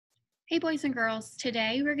Hey boys and girls,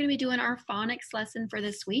 today we're going to be doing our phonics lesson for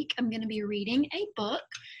this week. I'm going to be reading a book.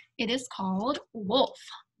 It is called Wolf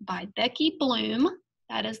by Becky Bloom.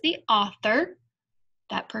 That is the author.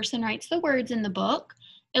 That person writes the words in the book.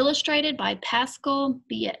 Illustrated by Pascal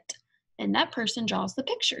Biet. And that person draws the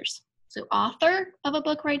pictures. So author of a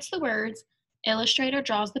book writes the words. Illustrator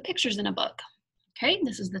draws the pictures in a book. Okay,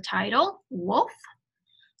 this is the title, Wolf.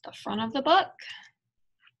 The front of the book.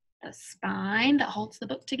 The spine that holds the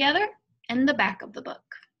book together, and the back of the book.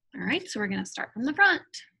 All right, so we're going to start from the front.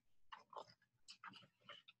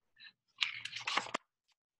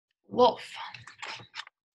 Wolf.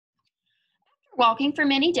 After walking for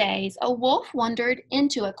many days, a wolf wandered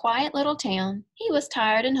into a quiet little town. He was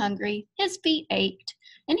tired and hungry, his feet ached,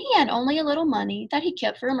 and he had only a little money that he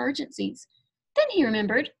kept for emergencies. Then he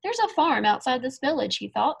remembered, there's a farm outside this village, he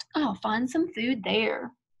thought. I'll find some food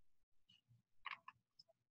there.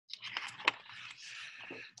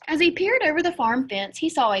 As he peered over the farm fence, he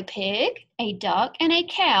saw a pig, a duck, and a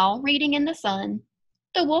cow reading in the sun.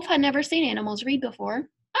 The wolf had never seen animals read before.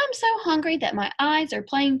 I'm so hungry that my eyes are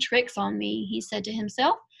playing tricks on me, he said to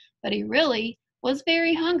himself, but he really was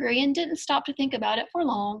very hungry and didn't stop to think about it for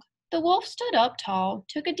long. The wolf stood up tall,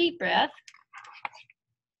 took a deep breath,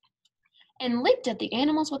 and leaped at the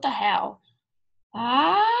animals with a howl.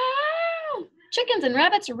 Ah! Chickens and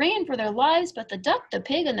rabbits ran for their lives, but the duck, the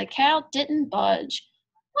pig, and the cow didn't budge.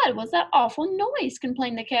 What was that awful noise?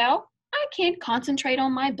 Complained the cow. I can't concentrate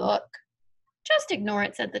on my book. Just ignore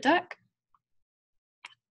it, said the duck.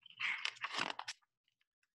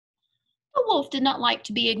 The wolf did not like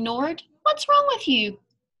to be ignored. What's wrong with you?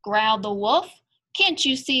 Growled the wolf. Can't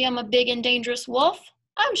you see I'm a big and dangerous wolf?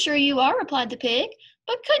 I'm sure you are, replied the pig,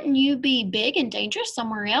 but couldn't you be big and dangerous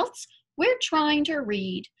somewhere else? We're trying to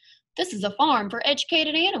read. This is a farm for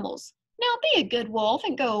educated animals. Now be a good wolf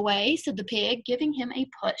and go away, said the pig, giving him a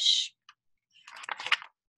push.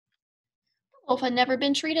 The wolf had never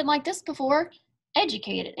been treated like this before.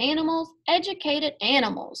 Educated animals,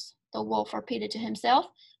 the wolf repeated to himself.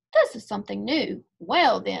 This is something new.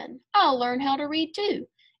 Well then, I'll learn how to read too.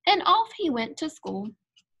 And off he went to school.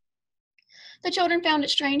 The children found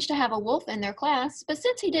it strange to have a wolf in their class, but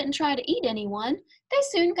since he didn't try to eat anyone, they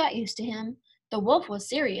soon got used to him. The wolf was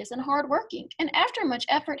serious and hard-working, and after much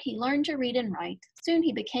effort he learned to read and write. Soon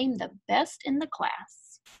he became the best in the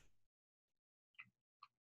class.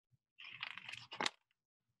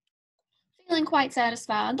 Feeling quite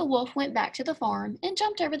satisfied, the wolf went back to the farm and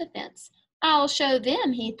jumped over the fence. I'll show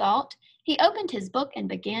them, he thought. He opened his book and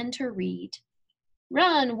began to read.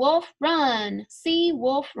 Run, wolf, run! See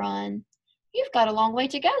wolf run. You've got a long way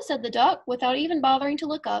to go, said the duck, without even bothering to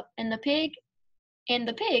look up, and the pig,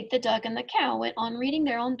 the duck, and the cow went on reading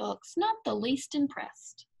their own books, not the least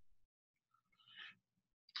impressed.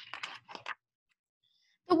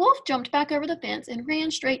 The wolf jumped back over the fence and ran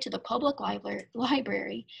straight to the public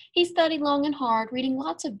library. He studied long and hard, reading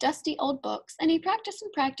lots of dusty old books, and he practiced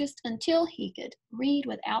and practiced until he could read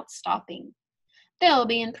without stopping. They'll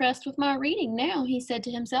be impressed with my reading now, he said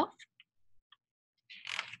to himself.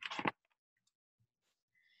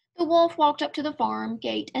 The wolf walked up to the farm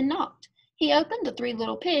gate and knocked. He opened the 3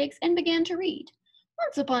 little pigs and began to read.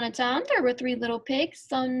 Once upon a time, there were 3 little pigs.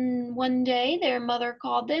 One day, their mother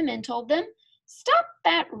called them and told them, Stop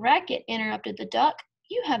that racket, interrupted the duck.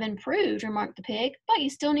 You have improved, remarked the pig, but you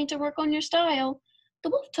still need to work on your style. The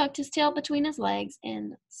wolf tucked his tail between his legs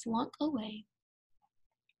and slunk away.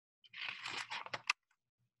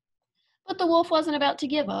 But the wolf wasn't about to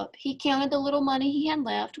give up. He counted the little money he had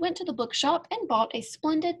left, went to the bookshop, and bought a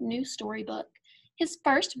splendid new storybook. His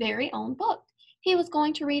first very own book. He was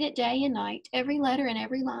going to read it day and night, every letter and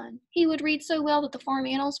every line. He would read so well that the farm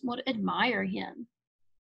animals would admire him.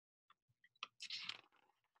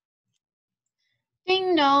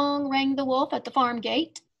 Ding dong, rang the wolf at the farm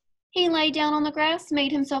gate. He lay down on the grass,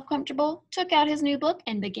 made himself comfortable, took out his new book,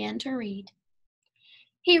 and began to read.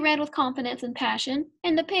 He read with confidence and passion,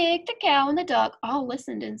 and the pig, the cow, and the duck all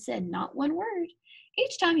listened and said not one word.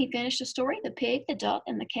 Each time he finished a story, the pig, the duck,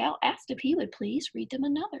 and the cow asked if he would please read them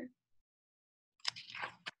another.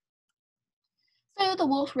 So the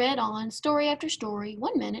wolf read on, story after story.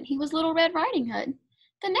 One minute he was Little Red Riding Hood,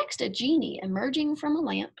 the next a genie emerging from a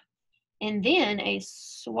lamp, and then a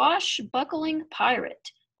swashbuckling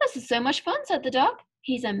pirate. This is so much fun, said the duck.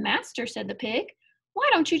 He's a master, said the pig. Why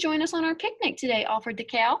don't you join us on our picnic today, offered the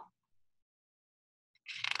cow.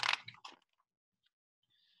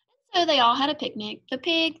 So they all had a picnic, the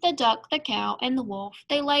pig, the duck, the cow, and the wolf.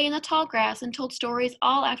 They lay in the tall grass and told stories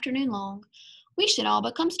all afternoon long. We should all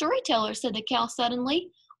become storytellers, said the cow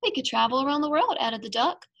suddenly. We could travel around the world, added the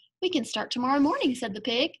duck. We can start tomorrow morning, said the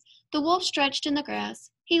pig. The wolf stretched in the grass.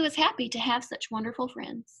 He was happy to have such wonderful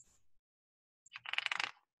friends.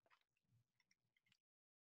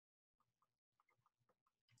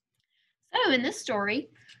 So in this story,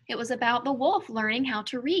 it was about the wolf learning how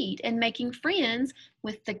to read and making friends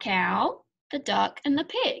with the cow, the duck, and the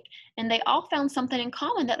pig. And they all found something in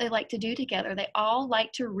common that they like to do together. They all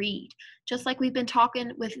like to read. Just like we've been talking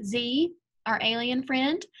with Z, our alien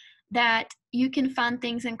friend, that you can find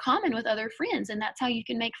things in common with other friends, and that's how you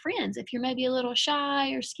can make friends. If you're maybe a little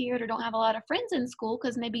shy or scared or don't have a lot of friends in school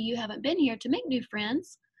because maybe you haven't been here to make new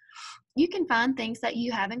friends, you can find things that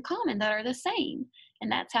you have in common that are the same, and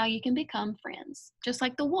that's how you can become friends. Just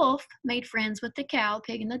like the wolf made friends with the cow,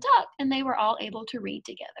 pig, and the duck, and they were all able to read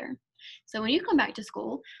together. So when you come back to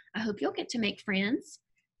school, I hope you'll get to make friends,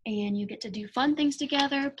 and you get to do fun things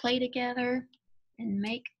together, play together, and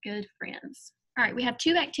make good friends. All right, we have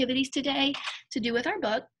 2 activities today to do with our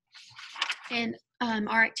book, and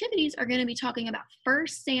our activities are going to be talking about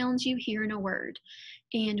first sounds you hear in a word.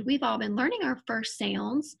 And we've all been learning our first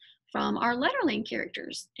sounds from our letterling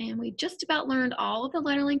characters. And we just about learned all of the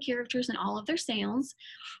letterling characters and all of their sounds.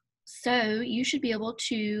 So you should be able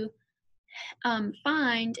to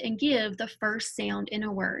find and give the first sound in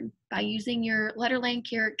a word by using your letterling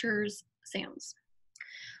characters' sounds.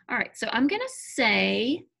 All right, so I'm going to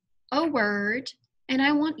say a word, and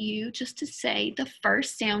I want you just to say the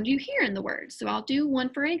first sound you hear in the word. So I'll do one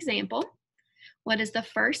for example. What is the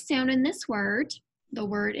first sound in this word? The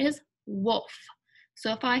word is wolf.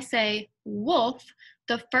 So if I say wolf,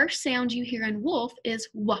 the first sound you hear in wolf is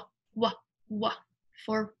wah, wah, wah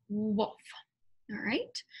for wolf. All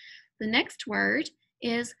right. The next word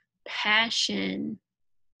is passion.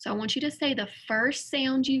 So I want you to say the first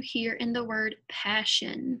sound you hear in the word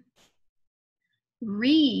passion.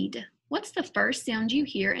 Read. What's the first sound you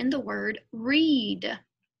hear in the word read?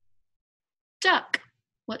 Duck.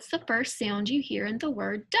 What's the first sound you hear in the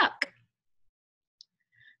word duck?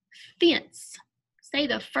 Fence. Say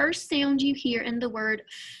the first sound you hear in the word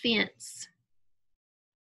fence.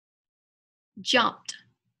 Jumped.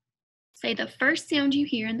 Say the first sound you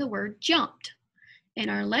hear in the word jumped.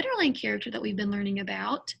 And our letterling character that we've been learning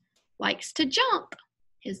about likes to jump.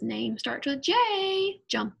 His name starts with J.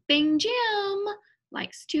 Jumping Jim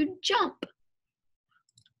likes to jump.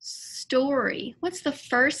 Story. What's the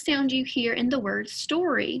first sound you hear in the word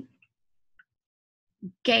story?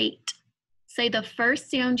 Gate. Say the first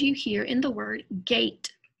sound you hear in the word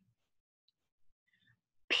gate.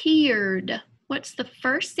 Peered. What's the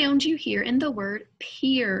first sound you hear in the word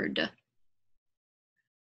peered?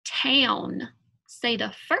 Town. Say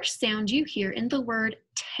the first sound you hear in the word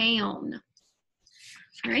town.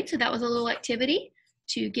 All right, so that was a little activity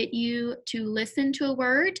to get you to listen to a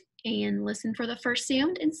word and listen for the first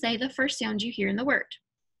sound and say the first sound you hear in the word.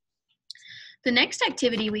 The next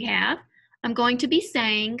activity we have, I'm going to be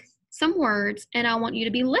saying some words and I want you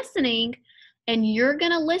to be listening, and you're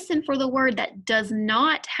going to listen for the word that does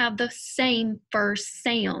not have the same first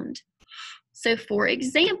sound. So for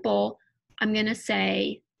example, I'm going to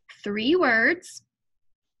say 3 words.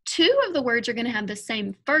 2 of the words are going to have the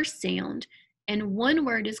same first sound, and 1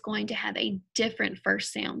 word is going to have a different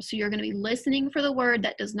first sound. So you're going to be listening for the word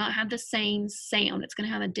that does not have the same sound. It's going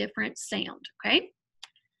to have a different sound, okay?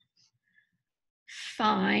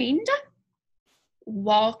 Find,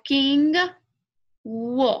 walking,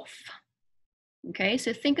 wolf. Okay,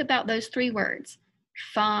 so think about those 3 words.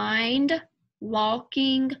 Find,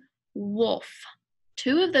 walking, wolf.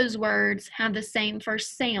 2 of those words have the same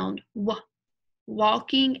first sound,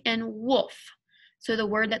 walking and wolf. So the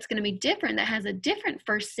word that's going to be different, that has a different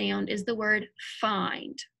first sound, is the word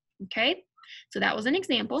find. Okay, so that was an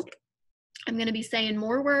example. I'm going to be saying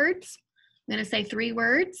more words. I'm going to say 3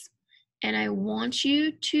 words, and I want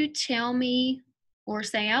you to tell me or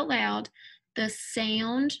say out loud the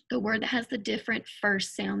sound, the word that has the different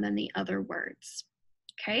first sound than the other words.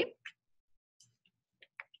 Okay?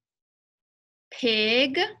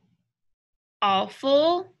 Pig,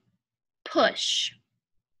 awful, push.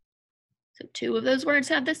 So 2 of those words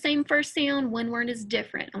have the same first sound, 1 word is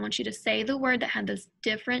different. I want you to say the word that had this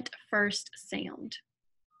different first sound.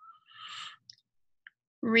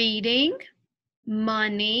 Reading,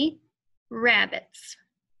 money, rabbits.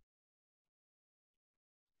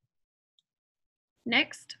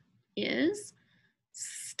 Next is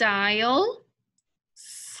style,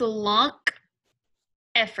 slunk,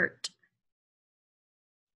 effort.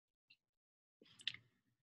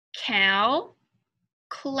 Cow,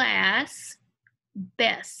 class,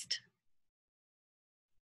 best.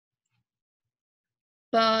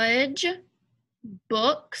 Budge,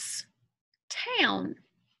 books, town.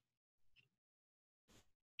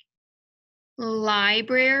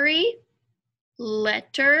 Library,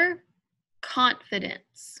 letter,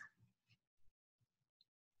 confidence.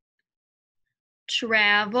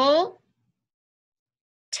 Travel,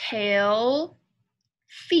 tail,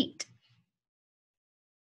 feet.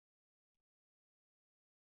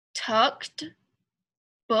 Tucked,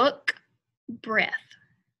 book, breath.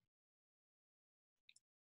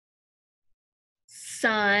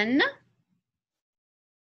 Sun,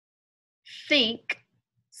 think,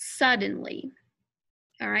 suddenly.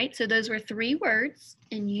 All right, so those were 3 words,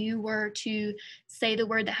 and you were to say the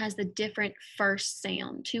word that has the different first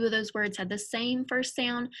sound. 2 of those words had the same first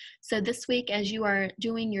sound. So this week, as you are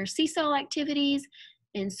doing your seesaw activities,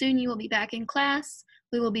 and soon you will be back in class,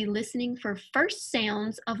 we will be listening for first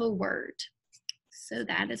sounds of a word. So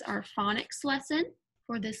that is our phonics lesson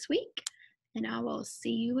for this week, and I will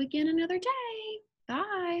see you again another day.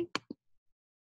 Bye.